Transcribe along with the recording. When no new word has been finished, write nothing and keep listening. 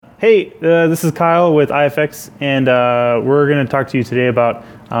Hey, this is Kyle with IFX, and we're going to talk to you today about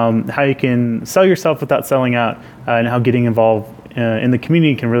how you can sell yourself without selling out, and how getting involved in the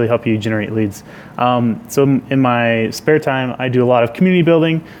community can really help you generate leads. So in my spare time, I do a lot of community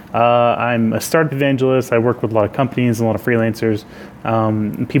building. I'm a startup evangelist. I work with a lot of companies, a lot of freelancers,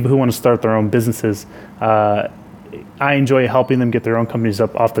 and people who want to start their own businesses. I enjoy helping them get their own companies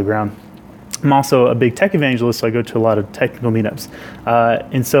up off the ground. I'm also a big tech evangelist, so I go to a lot of technical meetups.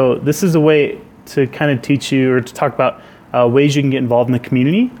 And so this is a way to kind of teach you or to talk about ways you can get involved in the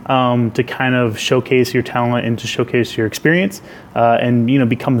community, to kind of showcase your talent and to showcase your experience, and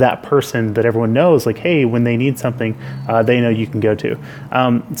become that person that everyone knows, like, hey, when they need something, they know you can go to.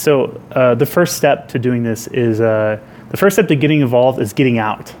 So the first step to doing this is the first step to getting involved is getting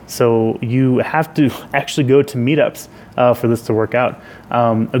out. So you have to actually go to meetups for this to work out.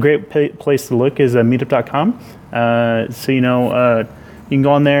 A great place to look is meetup.com. You can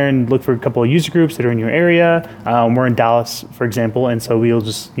go on there and look for a couple of user groups that are in your area. We're in Dallas, for example, and so we'll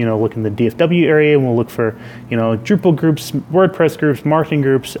just look in the DFW area, and we'll look for Drupal groups, WordPress groups, marketing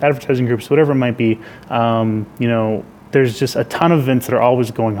groups, advertising groups, whatever it might be. There's just a ton of events that are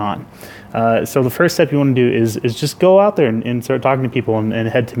always going on. So the first step you want to do is just go out there and start talking to people and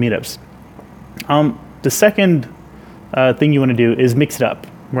head to meetups. The second thing you want to do is mix it up,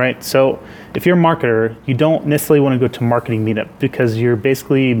 right? So if you're a marketer, you don't necessarily want to go to marketing meetup because you're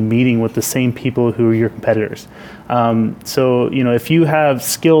basically meeting with the same people who are your competitors. If you have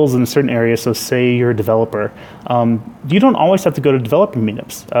skills in a certain area, so say you're a developer, you don't always have to go to developer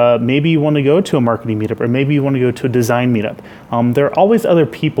meetups. Maybe you want to go to a marketing meetup, or maybe you want to go to a design meetup. There are always other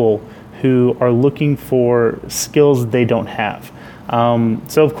people who are looking for skills they don't have.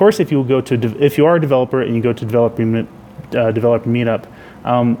 So of course, if you are a developer and you go to developer meetup,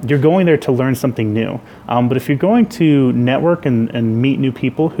 you're going there to learn something new. But if you're going to network and meet new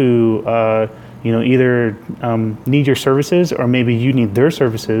people who either need your services or maybe you need their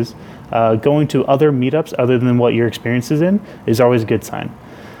services, going to other meetups other than what your experience is in is always a good sign.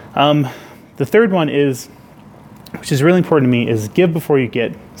 The third one is, which is really important to me, is give before you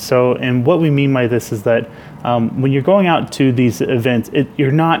get. So, and what we mean by this is that when you're going out to these events,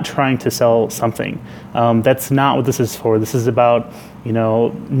 you're not trying to sell something. That's not what this is for. This is about,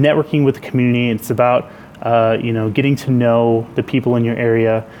 networking with the community. It's about, getting to know the people in your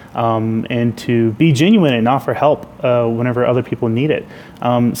area, and to be genuine and offer help whenever other people need it.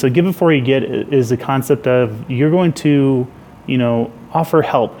 So give before you get is the concept of you're going to, offer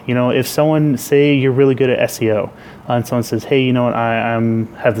help. If someone, say you're really good at SEO, and someone says, hey, I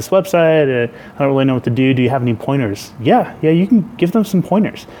have this website, I don't really know what to do. Do you have any pointers? Yeah, you can give them some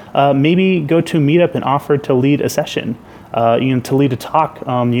pointers. Maybe go to a meetup and offer to lead a session, to lead a talk.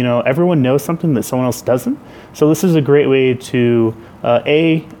 Everyone knows something that someone else doesn't. So this is a great way to,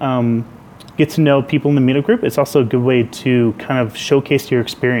 get to know people in the meetup group. It's also a good way to kind of showcase your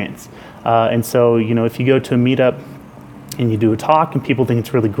experience. And so, if you go to a meetup and you do a talk and people think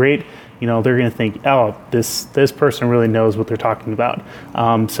it's really great, they're going to think, oh, this person really knows what they're talking about.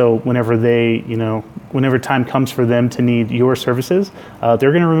 So whenever whenever time comes for them to need your services, they're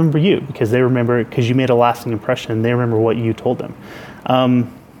going to remember you because you made a lasting impression. They remember what you told them.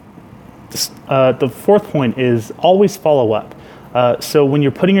 The fourth point is always follow up. So when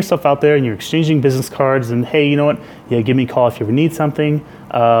you're putting yourself out there and you're exchanging business cards and, hey, give me a call if you ever need something,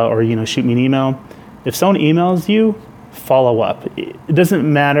 or, shoot me an email. If someone emails you, follow up. It doesn't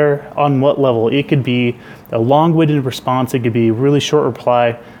matter on what level. It could be a long-winded response. It could be a really short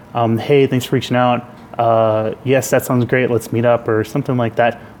reply. Hey, thanks for reaching out. Yes, that sounds great. Let's meet up, or something like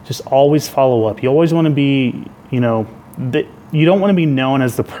that. Just always follow up. You always want to be, you don't want to be known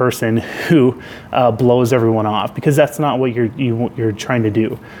as the person who blows everyone off, because that's not what you're trying to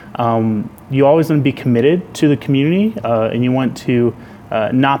do. You always want to be committed to the community, and you want to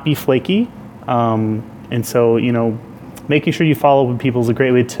not be flaky. And so, making sure you follow with people is a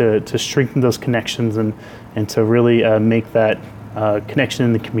great way to strengthen those connections and to really make that connection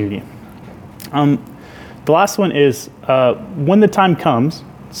in the community. The last one is when the time comes.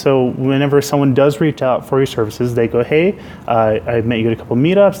 So whenever someone does reach out for your services, they go, hey, I met you at a couple of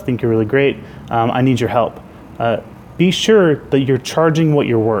meetups, think you're really great, I need your help. Be sure that you're charging what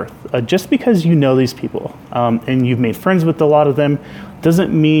you're worth. Just because you know these people and you've made friends with a lot of them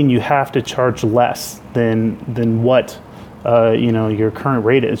doesn't mean you have to charge less than what your current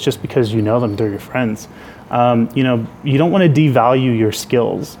rate is just because you know them, they're your friends. You don't want to devalue your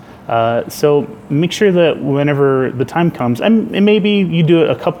skills. So make sure that whenever the time comes, and maybe you do it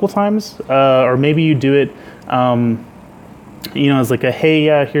a couple of times, or maybe you do it, as like a,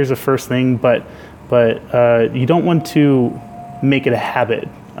 hey, here's the first thing, but you don't want to make it a habit.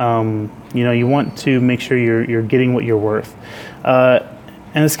 You want to make sure you're getting what you're worth.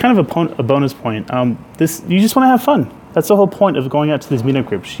 And it's kind of a bonus point. You just want to have fun. That's the whole point of going out to these meetup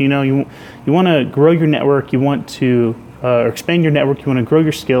groups. You want to grow your network. You want to expand your network. You want to grow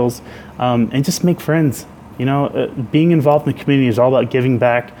your skills, and just make friends. Being involved in the community is all about giving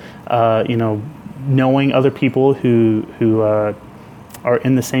back. Knowing other people who are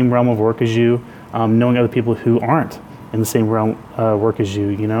in the same realm of work as you, knowing other people who aren't in the same realm work as you.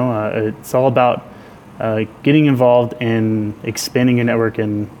 It's all about getting involved and expanding your network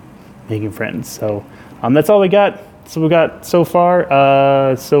and making friends. So that's all we got. So we got so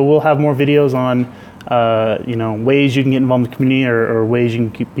far. So we'll have more videos on ways you can get involved in the community or ways you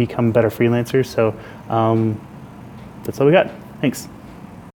can become better freelancers. So that's all we got. Thanks.